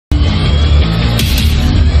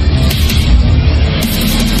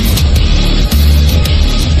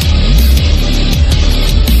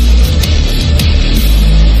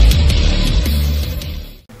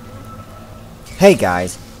Hey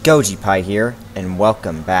guys, Goji here, and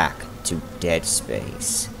welcome back to Dead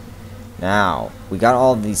Space. Now, we got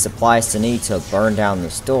all the supplies to need to burn down the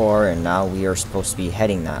store, and now we are supposed to be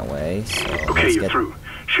heading that way. So okay, you're through.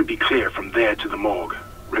 Should be clear from there to the morgue.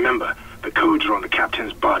 Remember, the codes are on the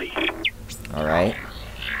captain's body. Alright.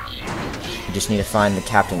 We just need to find the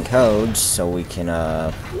captain codes so we can,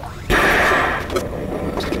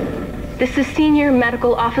 This is Senior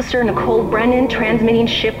Medical Officer Nicole Brennan transmitting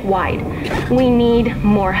ship-wide. We need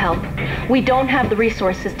more help. We don't have the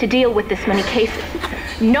resources to deal with this many cases.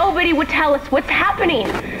 Nobody would tell us what's happening.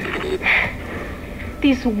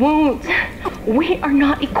 These wounds, we are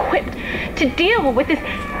not equipped to deal with this.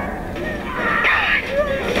 God.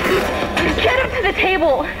 Get him to the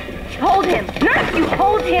table. Hold him. Nurse, you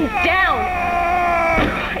hold him down.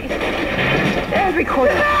 Christ. And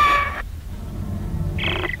record him.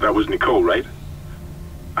 That was Nicole, right?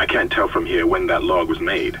 I can't tell from here when that log was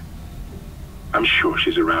made. I'm sure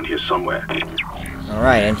she's around here somewhere.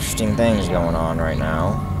 Alright, interesting things going on right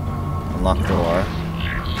now. Unlock door.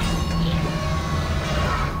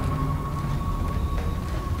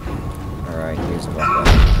 Alright, here's a weapon.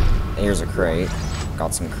 Here's a crate.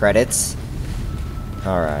 Got some credits.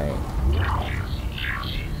 Alright.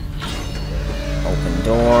 Open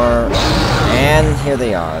door. And here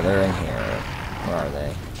they are. They're in here. Where are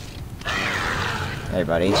they? Hey,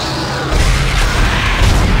 buddy. Got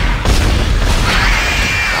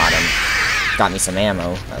him. Got me some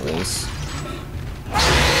ammo, at least.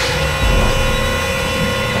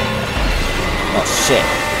 Oh, shit.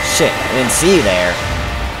 Shit, I didn't see you there.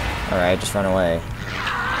 Alright, just run away.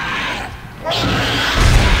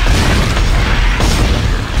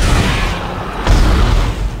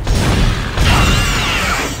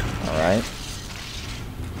 Alright.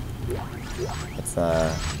 Let's,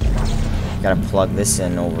 gotta plug this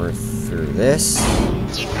in over through this.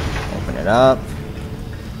 Open it up.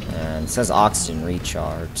 And it says oxygen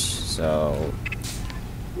recharge, so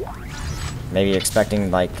maybe expecting,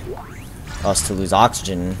 like, us to lose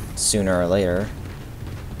oxygen sooner or later.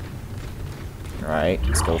 Alright,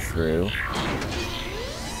 let's go through.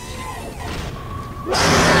 What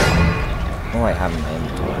do I have in my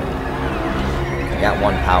inventory? I got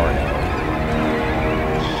one power node.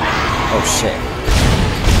 Oh shit.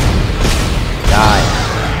 Die.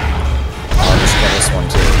 I'll just get this one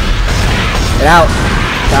too. Get out!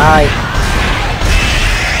 Die!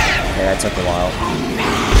 Okay, that took a while.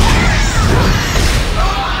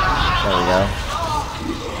 There we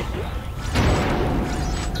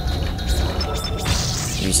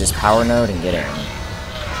go. Use this power node and get in.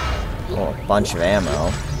 Oh, a bunch of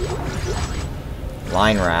ammo.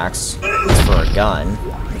 Line racks. It's for a gun.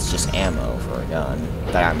 It's just ammo for a gun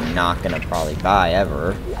that I'm not gonna probably buy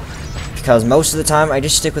ever. Because most of the time, I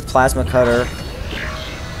just stick with plasma cutter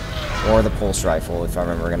or the pulse rifle if I'm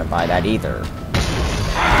ever gonna buy that either.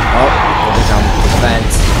 Oh, here we come.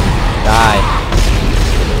 Vent. Die.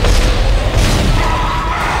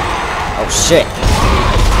 Oh shit.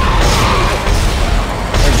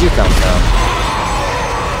 Where'd you come from?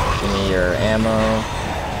 Give me your ammo.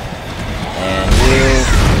 And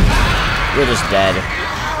you're just dead.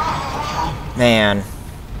 Man.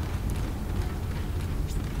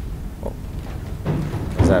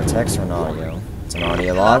 Is that a text or an audio? It's an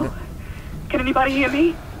audio log. Hello? Can anybody hear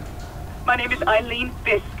me? My name is Eileen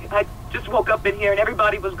Fisk. I just woke up in here and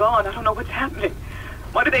everybody was gone. I don't know what's happening.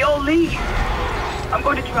 Why did they all leave? I'm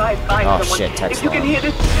going to try and find someone. Oh shit, text if you log. can hear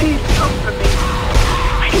this, please come for me.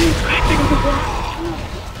 I hear scratching on the wall.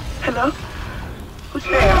 Hello? Who's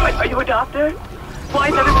there? Are you a doctor? Why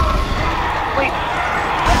is everyone... Wait,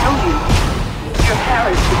 I know you. You're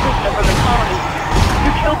Harris, the prisoner from the colony.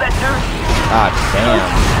 You killed that nurse. God damn.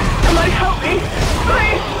 Somebody help me!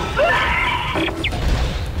 Please!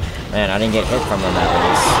 Man, I didn't get hit from them at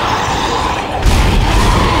least.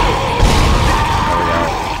 There we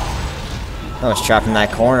go. I was trapped in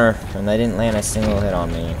that corner, and they didn't land a single hit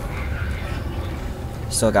on me.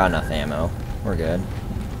 Still got enough ammo. We're good.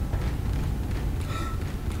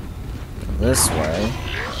 This way.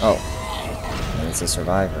 Oh. And it's a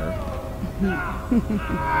survivor.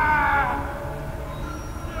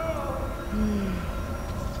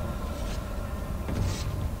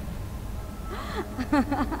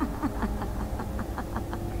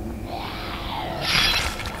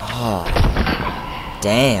 Oh,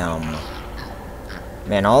 damn.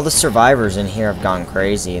 Man, all the survivors in here have gone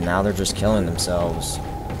crazy, and now they're just killing themselves.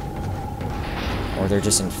 Or they're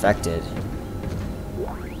just infected.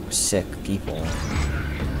 Sick people.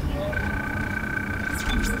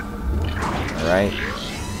 Alright.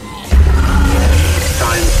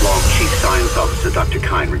 Science log, Chief Science Officer Dr.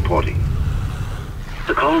 Kine reporting.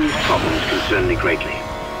 The colony's problems concern me greatly.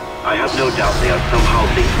 I have no doubt they are somehow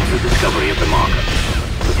linked to the discovery of the marker,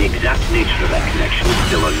 but the exact nature of that connection is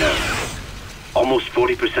still unknown. Almost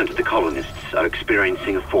 40% of the colonists are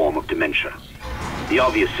experiencing a form of dementia. The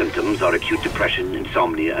obvious symptoms are acute depression,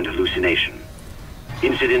 insomnia, and hallucination.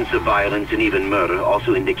 Incidents of violence and even murder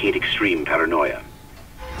also indicate extreme paranoia.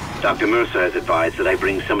 Dr. Mercer has advised that I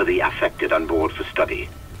bring some of the affected on board for study.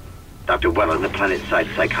 Dr. Wellen, the planet-side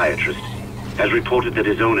psychiatrist, has reported that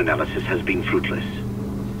his own analysis has been fruitless.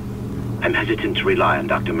 I'm hesitant to rely on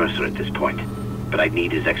Dr. Mercer at this point, but I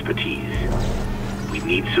need his expertise. We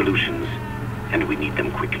need solutions, and we need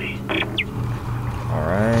them quickly.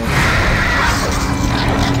 Alright.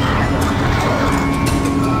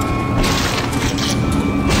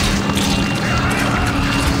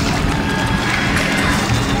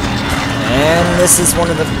 And this is one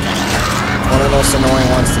of the most annoying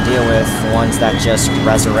ones to deal with, the ones that just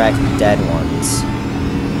resurrect dead ones.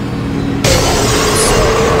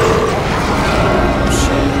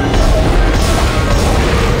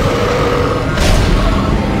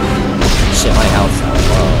 Shit, my health's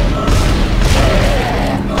low.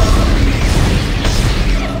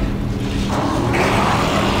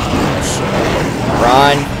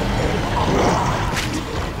 Run!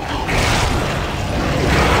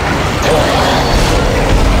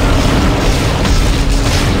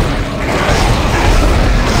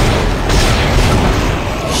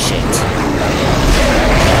 Shit.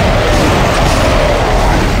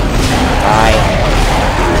 Die.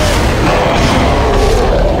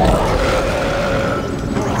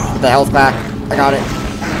 The health back. I got it.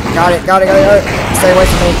 Got it. Stay away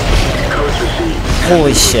from me. Codes received.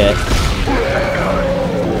 Holy shit.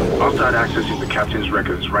 I'll start accessing the captain's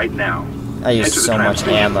records right now. I used Head to the so much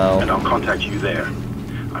tram station, ammo. and I'll contact you there.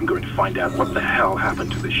 I'm going to find out what the hell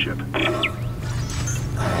happened to this ship.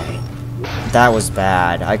 That was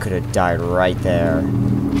bad. I could have died right there.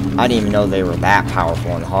 I didn't even know they were that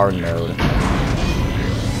powerful in hard mode.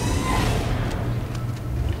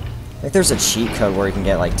 I think there's a cheat code where you can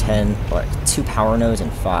get like 2 power nodes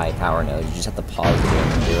and 5 power nodes. You just have to pause the game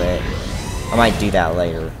and do it. I might do that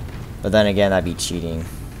later. But then again, that'd be cheating.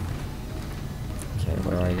 Okay,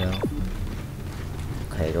 where do I go?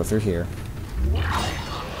 Okay, go through here.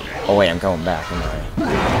 Oh wait, I'm going back, am I?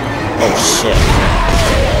 Oh shit.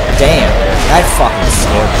 Damn, that fucking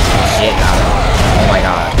scared the shit out of me. Oh my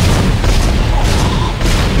god.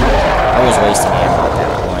 I was wasting ammo at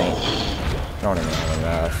that point. I don't even have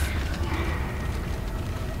enough.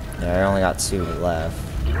 Yeah, I only got 2 left.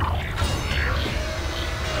 Might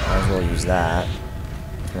as well use that.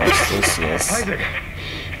 Isaac!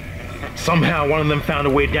 Somehow one of them found a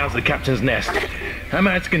way down to the captain's nest. I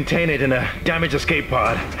managed to contain it in a damaged escape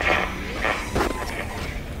pod.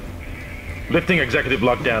 Lifting executive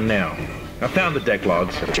lockdown now. I found the deck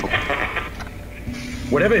logs.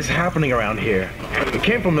 Whatever is happening around here, it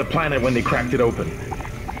came from the planet when they cracked it open.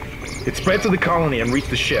 It spread to the colony and reached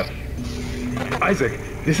the ship. Isaac,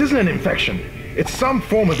 this isn't an infection. It's some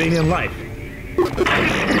form of alien life.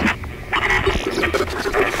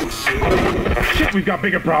 Shit, we've got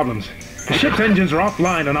bigger problems. The ship's engines are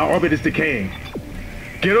offline and our orbit is decaying.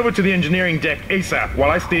 Get over to the engineering deck ASAP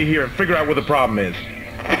while I stay here and figure out what the problem is.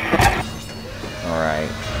 Alright.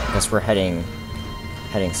 Guess we're heading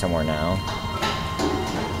somewhere now.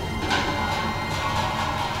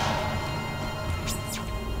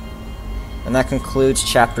 And that concludes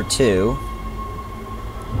chapter 2.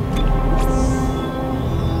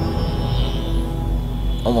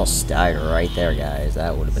 Almost died right there, guys.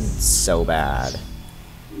 That would have been so bad.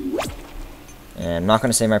 And I'm not going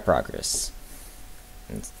to save my progress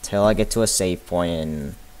until I get to a save point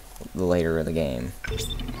in later in the game.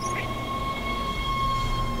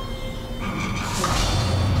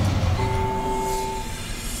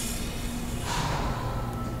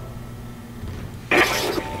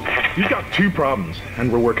 You've got 2 problems,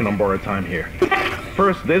 and we're working on borrowed time here.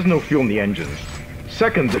 First, there's no fuel in the engines.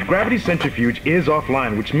 Second, the gravity centrifuge is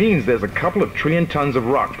offline, which means there's a couple of trillion tons of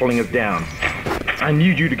rock pulling us down. I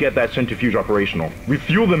need you to get that centrifuge operational.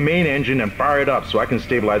 Refuel the main engine and fire it up so I can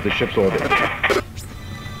stabilize the ship's orbit.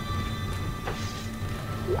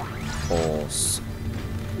 Pulse.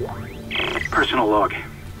 Personal log.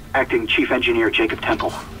 Acting Chief Engineer Jacob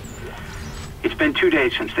Temple. It's been 2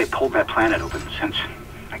 days since they pulled that planet open, since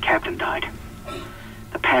the captain died.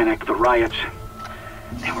 The panic, the riots,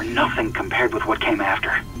 they were nothing compared with what came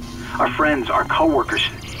after. Our friends, our co-workers,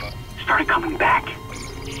 started coming back.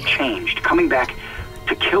 Changed, coming back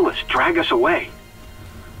to kill us, drag us away.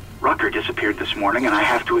 Rucker disappeared this morning, and I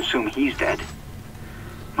have to assume he's dead.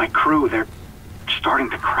 My crew, they're starting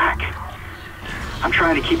to crack. I'm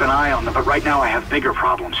trying to keep an eye on them, but right now I have bigger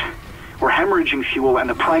problems. We're hemorrhaging fuel and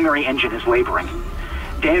the primary engine is laboring.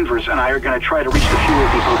 Danvers and I are going to try to reach the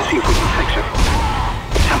fuel depot to see if we can fix it.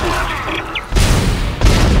 Temple out.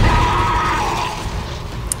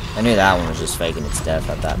 I knew that one was just faking its death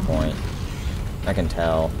at that point. I can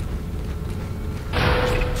tell.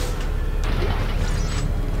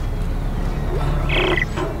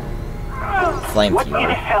 Flame What in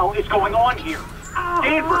Fury. hell is going on here?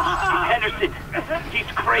 Danvers! Henderson! He's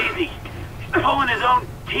crazy! He's pulling his own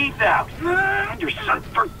teeth out! Henderson,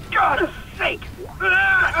 for God's sake!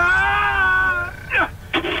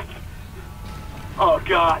 Oh,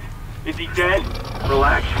 God. Is he dead?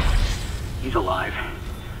 Relax. He's alive.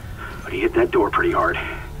 But he hit that door pretty hard.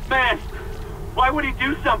 Man, why would he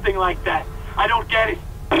do something like that? I don't get it.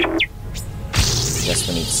 Guess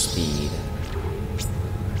we need speed.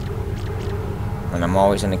 And I'm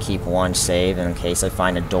always going to keep one save in case I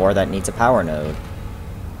find a door that needs a power node.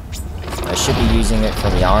 I should be using it for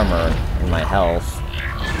the armor and my health,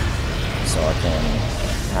 so I can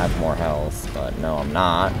have more health, but no, I'm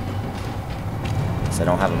not. Because I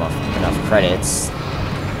don't have enough credits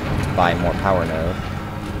to buy more power node.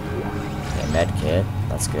 Okay, medkit,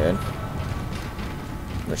 that's good.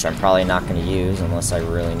 Which I'm probably not going to use unless I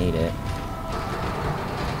really need it.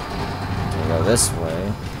 Okay, go this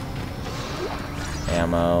way.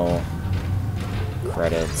 Ammo,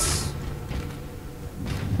 credits,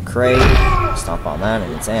 a crate, stomp on that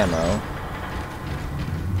and it's ammo.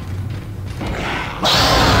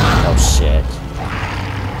 Oh shit.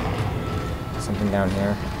 Something down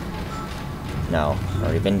here? No,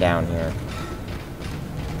 already been down here.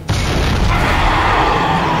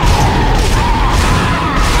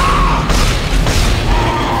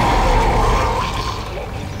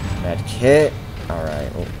 Med kit,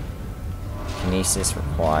 alright. Oh. Kinesis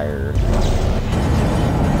required.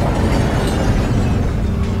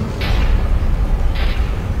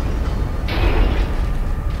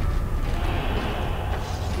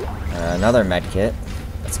 Another medkit.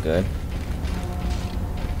 That's good.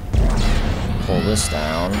 Pull this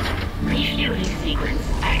down. Refueling sequence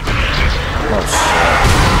activated. Oh shit.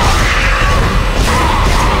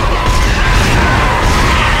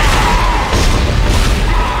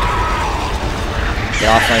 Get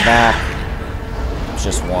off my back.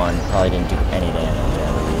 Just one. Probably didn't do any damage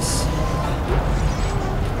at least.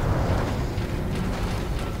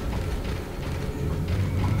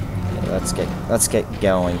 Okay, let's get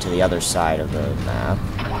going to the other side of the map.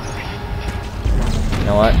 You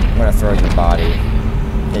know what? I'm gonna throw your body.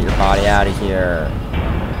 Get your body out of here.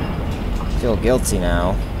 I feel guilty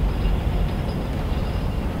now.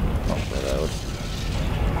 Oh, reload.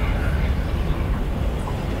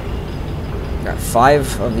 Got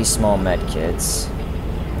 5 of these small med kits.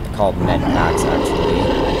 Called med packs, actually.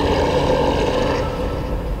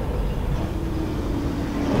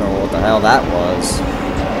 I don't know what the hell that was.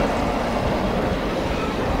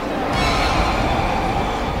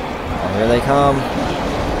 Oh, here they come.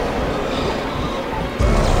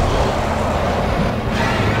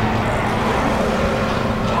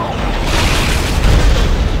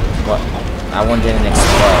 What? That one didn't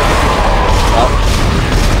explode. Oh.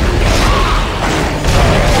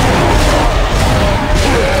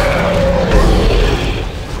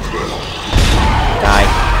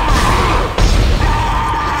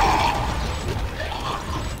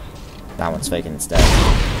 That one's faking its death.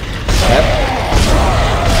 Yep.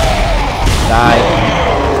 Die.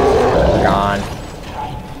 Gone.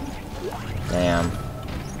 Damn.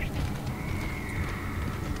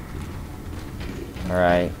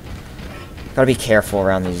 Alright. Gotta be careful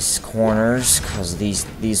around these corners, because these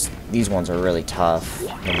ones are really tough.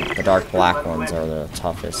 The dark black ones are the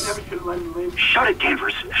toughest. Shut it,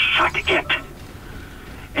 Danvers. Shut it.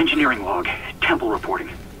 Engineering log. Temple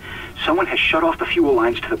reporting. Someone has shut off the fuel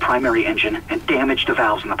lines to the primary engine and damaged the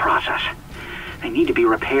valves in the process. They need to be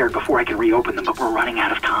repaired before I can reopen them, but we're running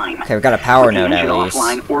out of time. Okay, we've got a power node at least.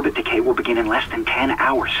 Offline, orbit decay will begin in less than 10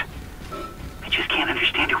 hours. I just can't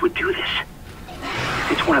understand who would do this.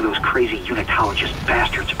 If it's one of those crazy unitologist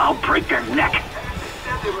bastards, I'll break their neck.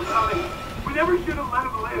 We never should have let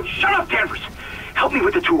him live. Shut up, Danvers. Help me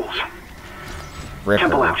with the tools. Ripper.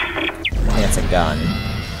 Temple out. I think it's a gun.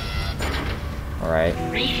 Alright.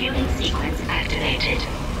 Refueling sequence activated.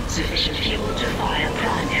 Sufficient fuel to fire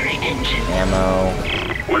primary engine. Ammo.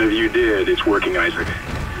 Whatever you did, it's working, Isaac.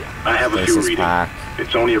 I have a fuel reading. Pack.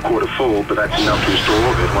 It's only a quarter full, but that's enough to restore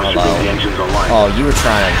orbit once you put the engines online. Oh, you were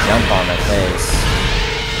trying to jump on my face.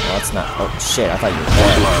 Well, that's not... Oh, shit, I thought you were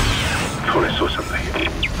dead. Love. Thought I saw something.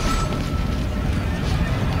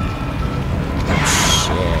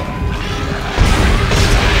 Shit.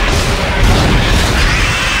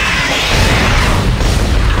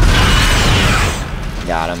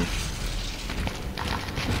 got him.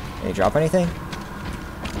 Did they drop anything?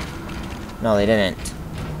 No, they didn't.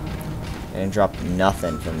 They didn't drop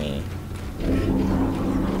nothing for me.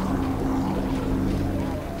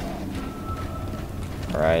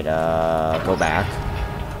 Alright, go back.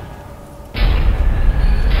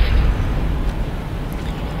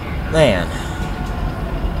 Man.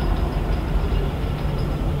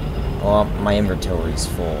 Well, my inventory's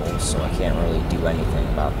full, so I can't really do anything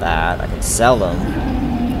about that. I can sell them,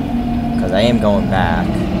 because I am going back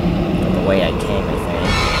the way I came, I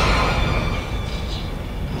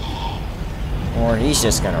think. Or he's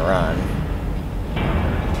just gonna run.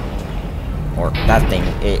 Or that thing,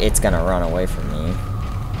 it's gonna run away from me.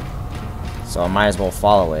 So I might as well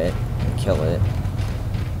follow it and kill it.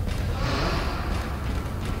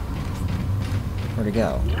 Where'd it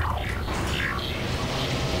go?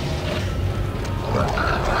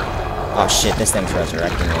 Oh shit, this thing's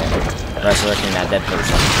resurrecting it. Resurrecting that dead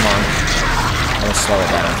person. Come on. I'm gonna slow it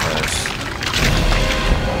down first.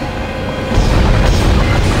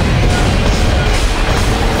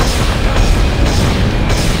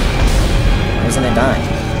 Why isn't it dying?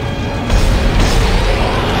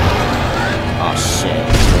 Oh shit,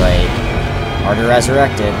 too late. Already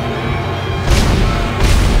resurrected.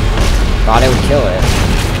 Thought it would kill it.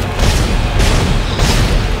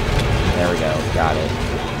 There we go, got it.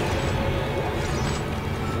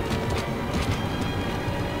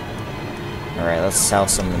 Alright, let's sell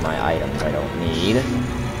some of my items I don't need.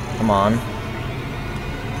 Come on.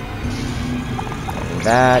 Do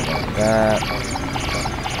that, do that.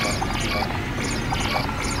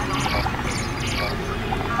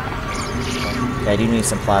 Okay, I do need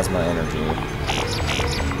some plasma energy.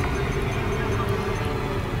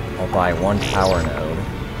 I'll buy 1 power node.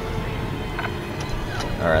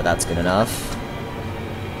 Alright, that's good enough.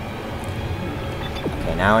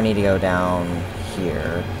 Okay, now I need to go down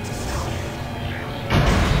here.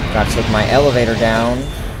 Gotta take my elevator down.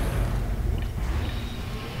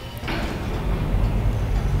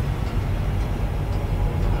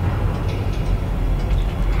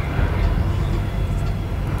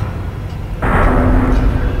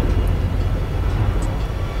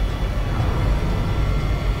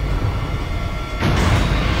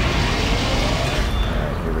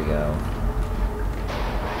 Alright, here we go.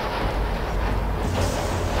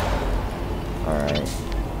 Alright.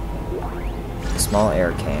 Small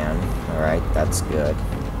air can. Alright, that's good.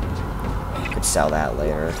 Could sell that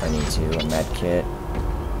later if I need to. A med kit.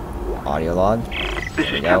 Audio log. This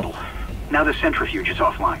is Temple. Now the centrifuge is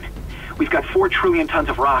offline. We've got 4 trillion tons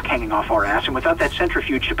of rock hanging off our ass, and without that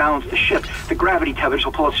centrifuge to balance the ship, the gravity tethers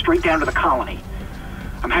will pull us straight down to the colony.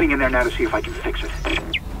 I'm heading in there now to see if I can fix it.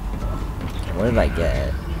 What did I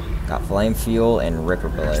get? Got flame fuel and ripper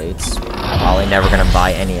blades. Probably never gonna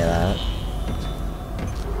buy any of that.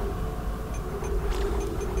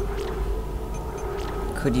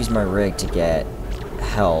 Could use my rig to get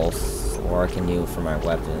health, or I can do it for my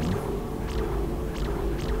weapon.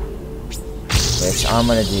 Which I'm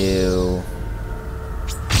gonna do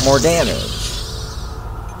more damage.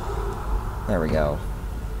 There we go.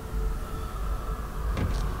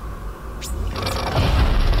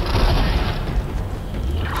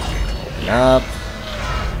 Up.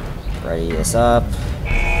 Ready this up.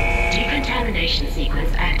 Decontamination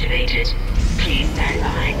sequence activated. Please stand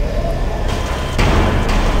by.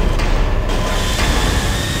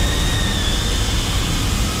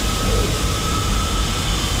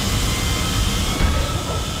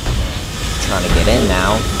 Trying to get in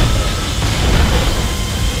now.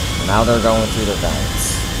 Now they're going through the vents.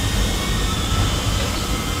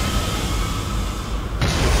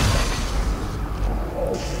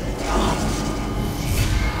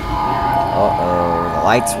 Uh-oh, the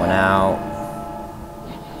lights went out.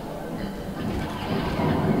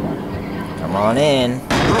 Come on in.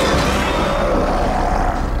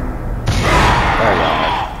 There you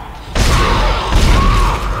are.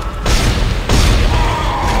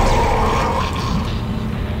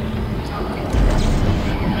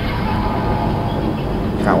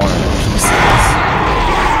 Got one of those pieces.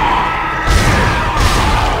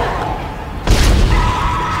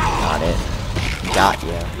 Got it. Got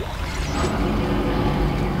you.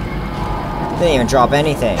 Didn't even drop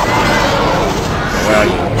anything. Where are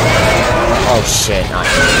you? Oh shit, not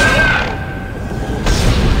you.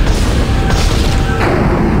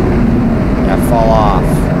 Gotta fall off.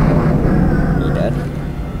 You dead?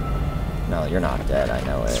 No, you're not dead, I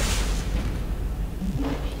know it.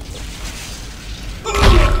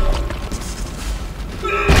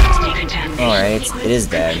 Decontamination Alright, it is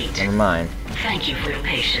dead. complete. Never mind. Thank you for your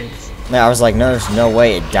patience. Yeah, I was like, no, there's no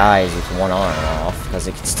way it dies with one arm off, because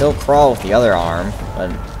it can still crawl with the other arm, but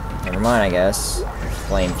never mind, I guess.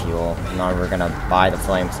 Flame fuel. I'm not ever gonna buy the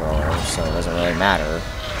flamethrower, so it doesn't really matter.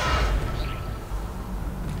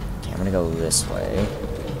 Okay, I'm gonna go this way.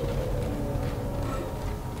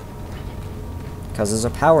 Because there's a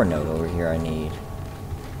power node over here I need.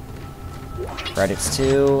 Credits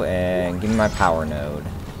too, and give me my power node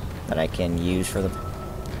that I can use for the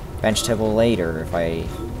bench table later if I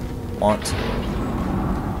want to.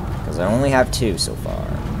 Because I only have 2 so far.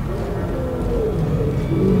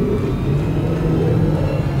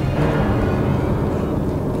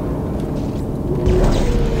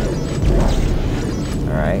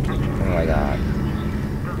 Alright, what do I got?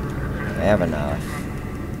 I have enough.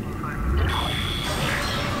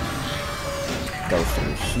 Go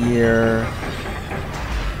through here.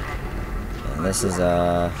 And this is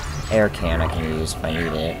a air can I can use if I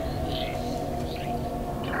need it.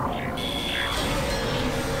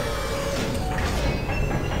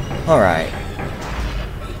 Alright.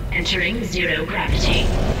 Entering 0 gravity.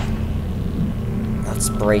 Let's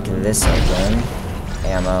break this open.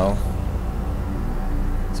 Ammo.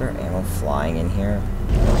 Is there ammo flying in here?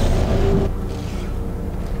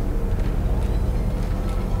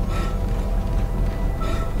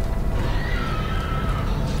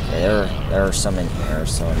 Okay, there are some in here,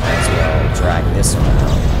 so I might as well drag this one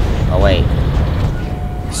out. Oh wait.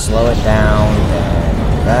 Slow it down,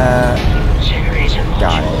 then that. Generator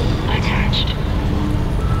Got module it. attached.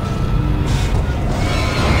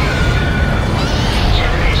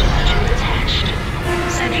 Generator module attached.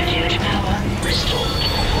 Centrifuge power restored.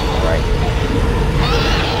 Right.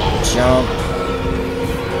 Jump.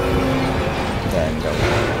 Then go.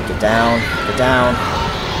 Get down. Get down.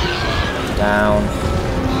 Get down.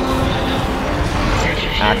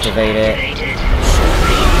 Centrifuge Activate it. activated.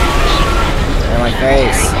 In my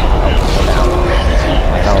face. Oh, go down.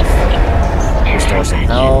 My health. Restore some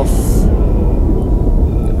health.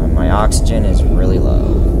 My oxygen is really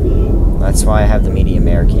low. That's why I have the medium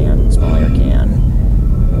air can, small air can.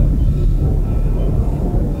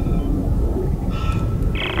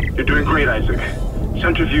 You're doing great, Isaac.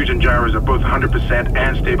 Centrifuge and gyros are both 100%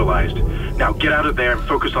 and stabilized. Now get out of there and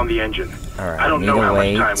focus on the engine. Alright, I don't need know to how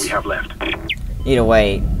wait. much time we have left. Need to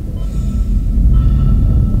wait.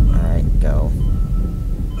 Alright, go.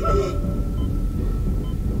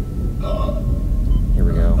 Here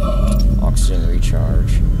we go. Oxygen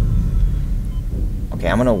recharge. Okay,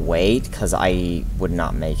 I'm gonna wait, because I would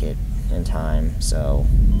not make it in time, so...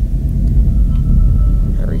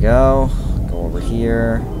 There we go. Go over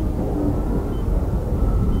here.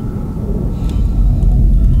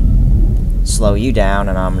 Slow you down,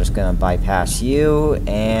 and I'm just gonna bypass you,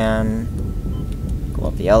 and... go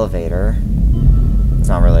up the elevator. It's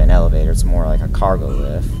not really an elevator, it's more like a cargo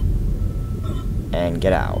lift. And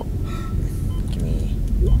get out. Give me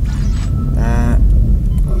that.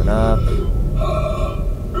 Open up.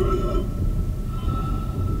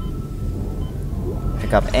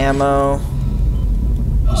 Pick up ammo.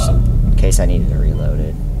 Just in case I needed to reload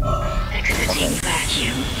it. Exiting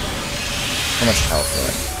vacuum. How much health do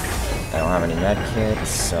I don't have any med kits,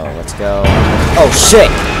 so let's go. Oh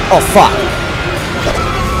shit! Oh fuck!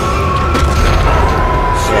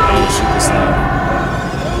 Shit, I need to shoot this now.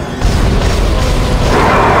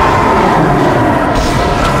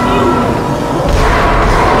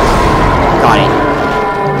 Got it.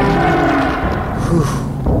 Whew.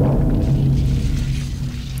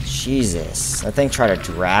 Jesus. That thing tried to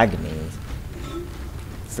drag me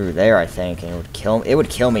through there, I think, and it would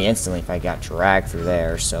kill me instantly if I got dragged through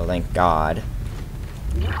there, so thank God.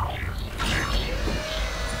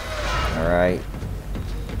 Alright.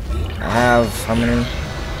 I have how many?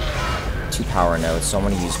 2 power nodes, so I'm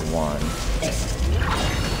gonna use 1.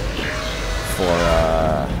 For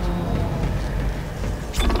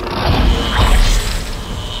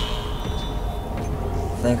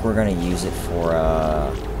I think we're gonna use it for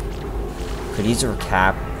could use it for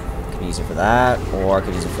cap. Use it for that, or I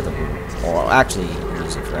could use it for the, or actually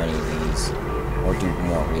use it for any of these, or do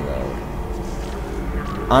more reload.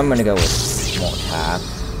 I'm gonna go with more cap.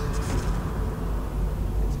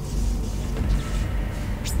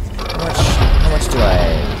 How much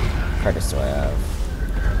credits do I have?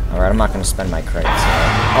 Alright, I'm not gonna spend my credits.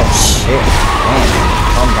 Oh shit, man,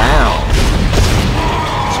 calm down.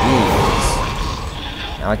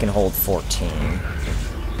 Jeez. Now I can hold 14.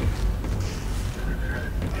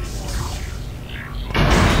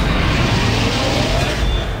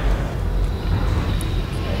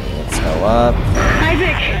 Up.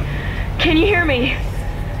 Isaac, can you hear me?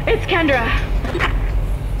 It's Kendra.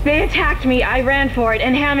 They attacked me, I ran for it,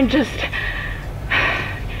 and Hammond just...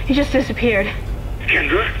 He just disappeared.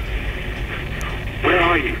 Kendra? Where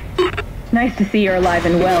are you? Nice to see you're alive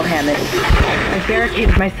and well, Hammond. I've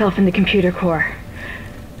barricaded myself in the computer core.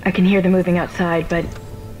 I can hear them moving outside, but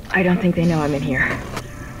I don't think they know I'm in here.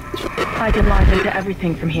 I can launch into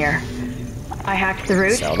everything from here. I hacked the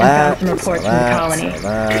route and found some reports from the colony.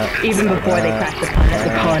 Even before they crashed the planet,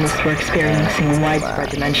 the colonists were experiencing widespread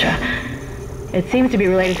dementia. It seems to be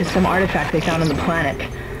related to some artifact they found on the planet.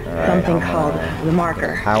 Something called the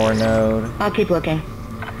marker. Power node. I'll keep looking.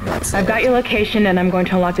 I've got your location, and I'm going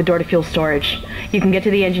to unlock the door to fuel storage. You can get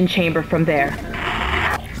to the engine chamber from there.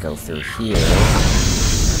 Go through here.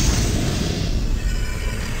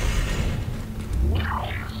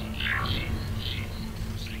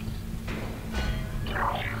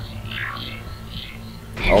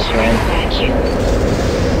 Open.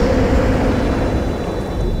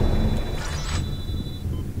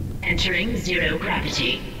 Entering zero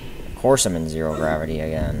gravity. Of course I'm in zero gravity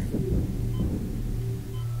again.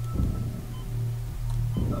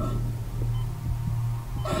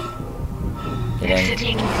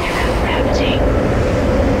 Exiting zero gravity.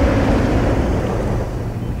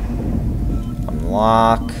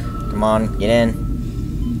 Unlock. Come on, get in.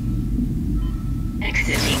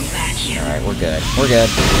 Exiting vacuum. Alright, we're good. We're good.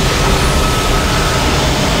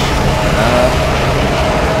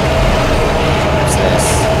 What's this?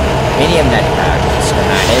 Medium med pack.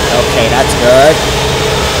 Schematic. Okay, that's good.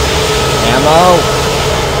 Ammo.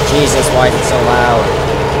 Jesus, why is it so loud?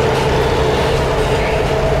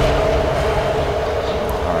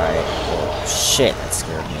 Shit, that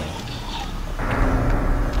scared me.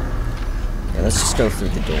 Okay, let's just go through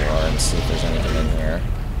the door and see if there's anything in here.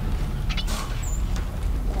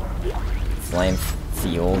 Flame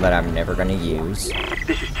fuel that I'm never gonna use.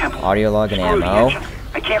 This is Temple. Audio log and Screw the ammo. engine.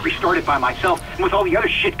 I can't restart it by myself, and with all the other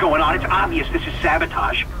shit going on, it's obvious this is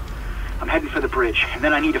sabotage. I'm heading for the bridge, and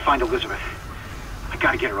then I need to find Elizabeth. I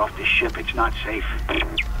gotta get her off this ship. It's not safe.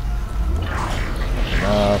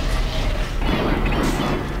 Up.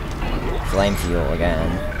 Flame fuel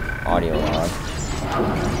again. Audio log.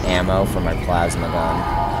 Ammo for my plasma gun.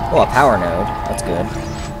 Oh, a power node. That's good.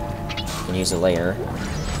 Can use it later.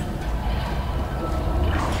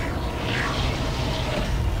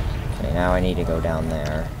 Okay, now I need to go down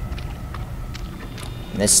there.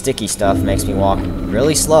 And this sticky stuff makes me walk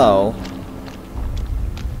really slow.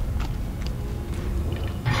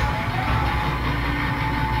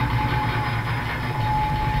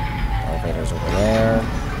 Elevator's over there.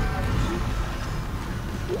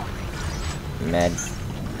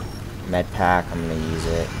 Med pack, I'm gonna use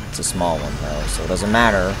it. It's a small one though, so it doesn't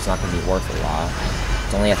matter. It's not gonna be worth a lot.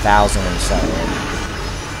 It's only 1,000 when you sell it.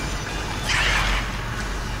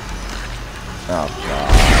 Oh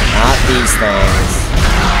god, not these things.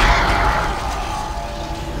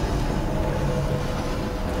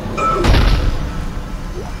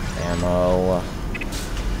 Ammo.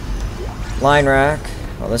 Line rack.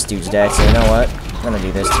 Well, this dude's dead, so you know what? I'm gonna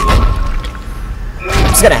do this to you. I'm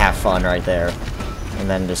just gonna have fun right there. And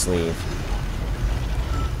then just leave.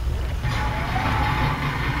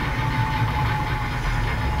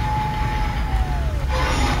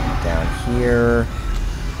 Down here.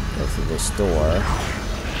 Go through this door.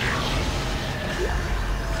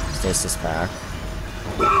 Stasis pack.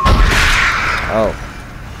 Oh.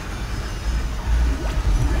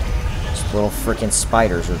 These little freaking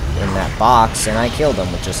spiders are in that box, and I killed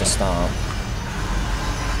them with just a stomp.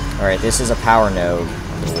 Alright, this is a power node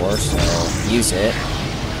door, so use it.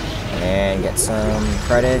 And get some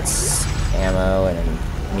credits, ammo, and a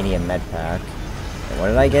medium med pack. And what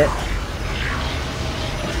did I get?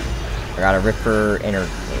 I got a Ripper Energy.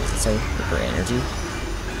 What does it say? Ripper Energy?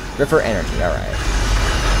 Ripper Energy, alright.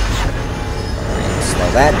 Slow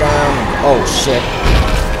that down. Oh, shit.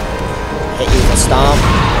 Hit you with a stomp,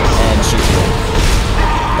 and shoot you.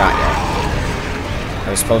 Got ya. I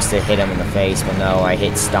was supposed to hit him in the face, but no, I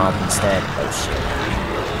hit stomp instead. Oh, shit.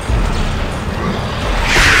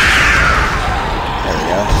 There we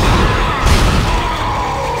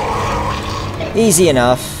go. Easy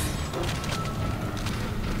enough.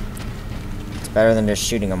 It's better than just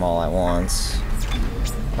shooting them all at once.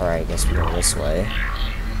 Alright, I guess we go this way.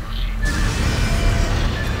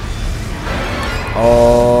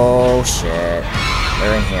 Oh, shit.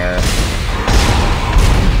 They're in here.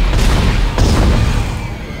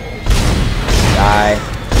 Die.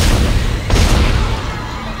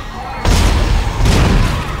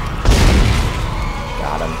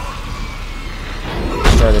 Got him.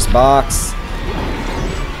 Destroy this box.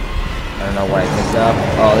 I don't know what I picked up.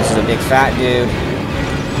 Oh, this is a big fat dude. I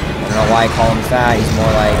don't know why I call him fat. He's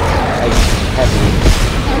more like heavy.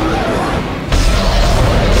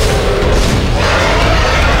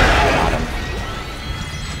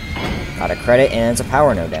 Got a credit and it's a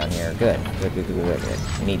power node down here. Good. Good, good, good, good, good.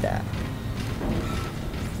 We need that.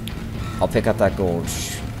 I'll pick up that gold.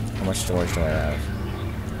 How much storage do I have?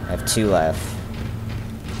 I have 2 left.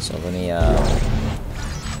 So let me,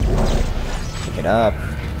 pick it up.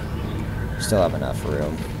 Still have enough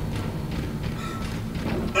room.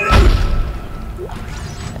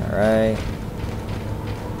 Alright.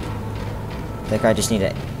 I think I just need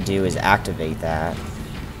to do is activate that.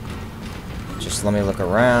 Just let me look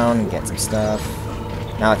around and get some stuff.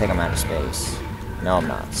 Now I think I'm out of space. No, I'm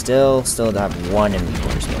not. Still have 1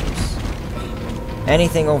 inventory space.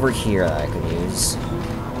 Anything over here that I could use?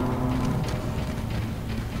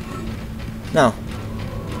 No.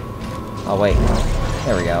 Oh, wait.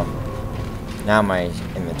 There we go. Now my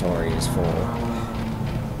inventory is full.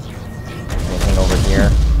 Anything over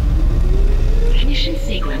here? Ignition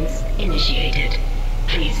sequence initiated.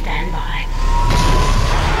 Please stand by.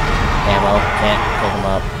 Ammo. Can't pick them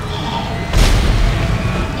up.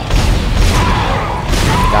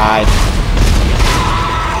 Died.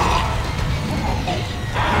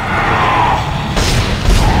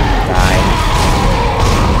 Died.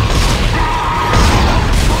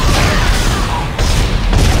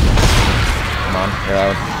 Come on,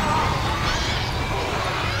 reload.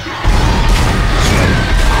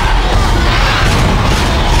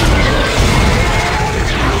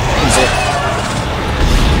 Use it.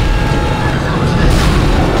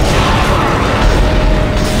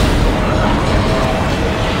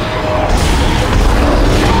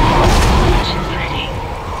 Engines ready.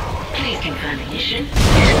 Please confirm ignition.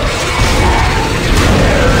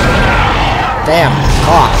 Damn.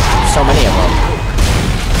 Oh, so many of them.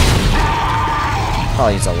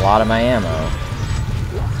 Probably use a lot of my ammo.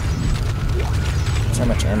 How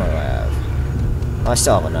much ammo do I have? Oh, I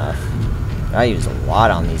still have enough. I used a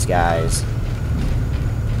lot on these guys.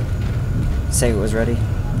 Say it was ready?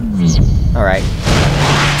 Alright.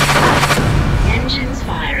 Engines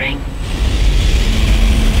firing.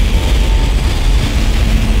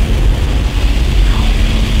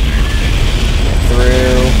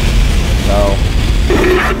 Through. Go.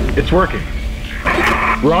 It's working.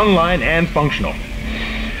 We're online and functional.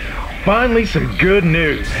 Finally, some good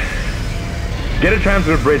news. Get a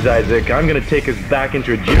transfer bridge, Isaac. I'm gonna take us back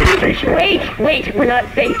into a geostation. Wait, we're not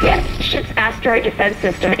safe yet. Ship's asteroid defense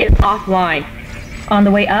system is offline. On the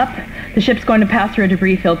way up, the ship's going to pass through a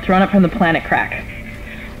debris field thrown up from the planet crack.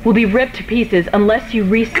 We'll be ripped to pieces unless you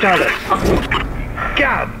restart it.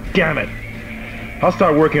 God damn it. I'll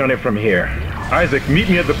start working on it from here. Isaac, meet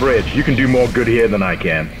me at the bridge. You can do more good here than I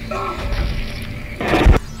can.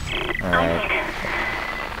 Alright.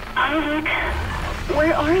 Isaac,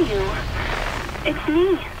 where are you? It's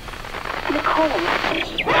me, Nicole.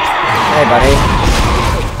 Hey, buddy.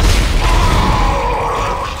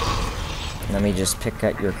 Let me just pick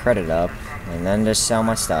up your credit up, and then just sell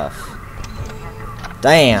my stuff.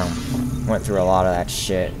 Damn! Went through a lot of that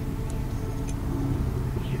shit.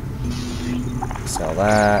 Sell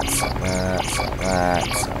that, sell that, sell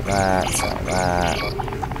that, sell that,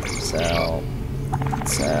 sell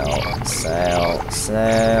that.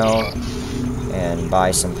 Sell. And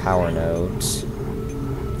buy some power nodes.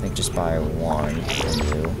 I think just buy 1 for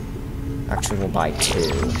you. Actually, we'll buy 2.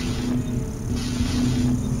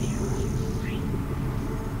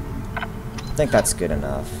 I think that's good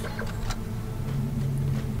enough.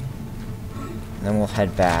 And then we'll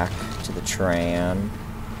head back to the tram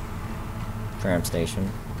station.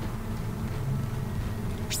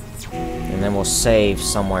 And then we'll save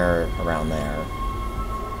somewhere around there.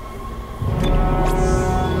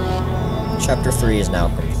 Chapter 3 is now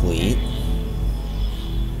complete.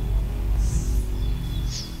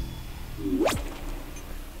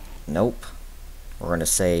 Nope. We're gonna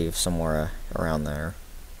save somewhere around there.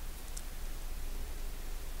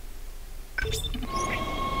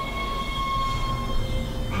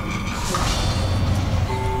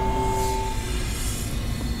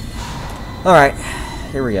 Alright,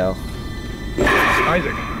 here we go.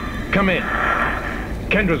 Isaac, come in.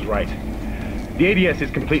 Kendra's right. The ADS is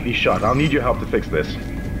completely shut. I'll need your help to fix this.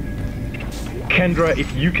 Kendra,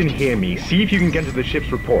 if you can hear me, see if you can get to the ship's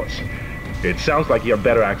reports. It sounds like you have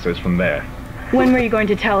better access from there. When were you going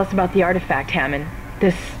to tell us about the artifact, Hammond?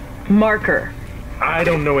 This marker? I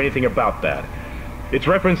don't know anything about that. It's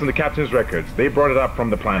referenced in the captain's records. They brought it up from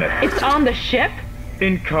the planet. It's on the ship?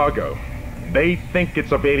 In cargo. They think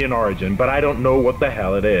it's of alien origin, but I don't know what the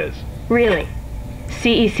hell it is. Really?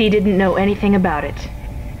 CEC didn't know anything about it.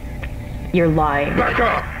 You're lying. Back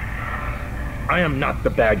up! I am not the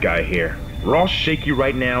bad guy here. We're all shaky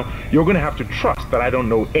right now. You're gonna have to trust that I don't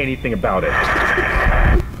know anything about it.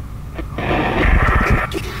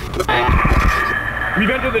 We've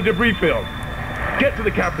entered the debris field. Get to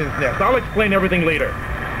the captain's nest. I'll explain everything later.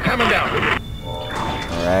 Hammer down.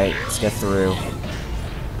 Alright, let's get through.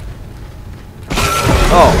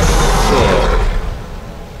 Oh, shit.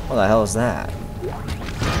 What the hell is that?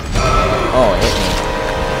 Oh, it hit me.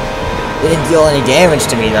 It didn't deal any damage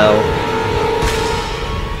to me, though.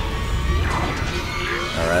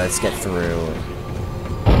 Alright, let's get through.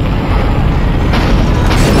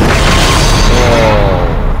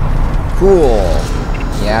 Whoa. Cool.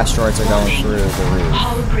 The asteroids are going through the roof.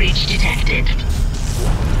 Hull breach detected.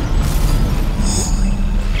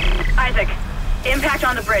 Isaac, impact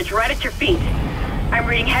on the bridge, right at your feet. I'm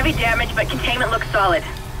reading heavy damage, but containment looks solid.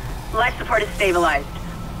 Life support is stabilized.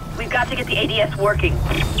 We've got to get the ADS working.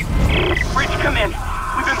 Bridge, come in.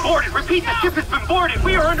 We've been boarded. Repeat, the ship has been boarded.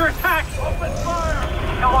 We are under attack. Open fire.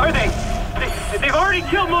 How are they? They've already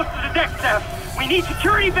killed most of the deck staff. We need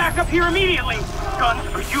security back up here immediately. Guns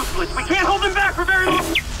are useless. We can't hold them back for very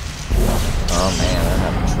long. Oh man, I'm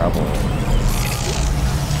having trouble.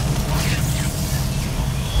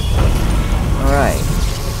 Alright.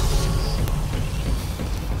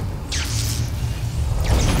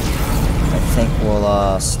 I think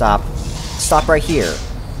we'll stop right here.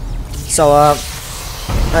 So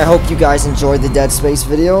I hope you guys enjoyed the Dead Space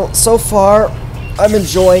video. So far, I'm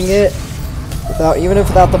enjoying it. Even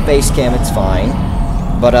without the base cam, it's fine.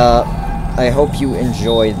 But I hope you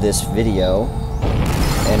enjoyed this video.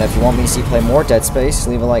 And if you want me to see play more Dead Space,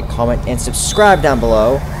 leave a like, comment, and subscribe down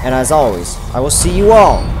below. And as always, I will see you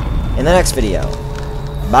all in the next video.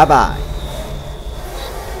 Bye-bye.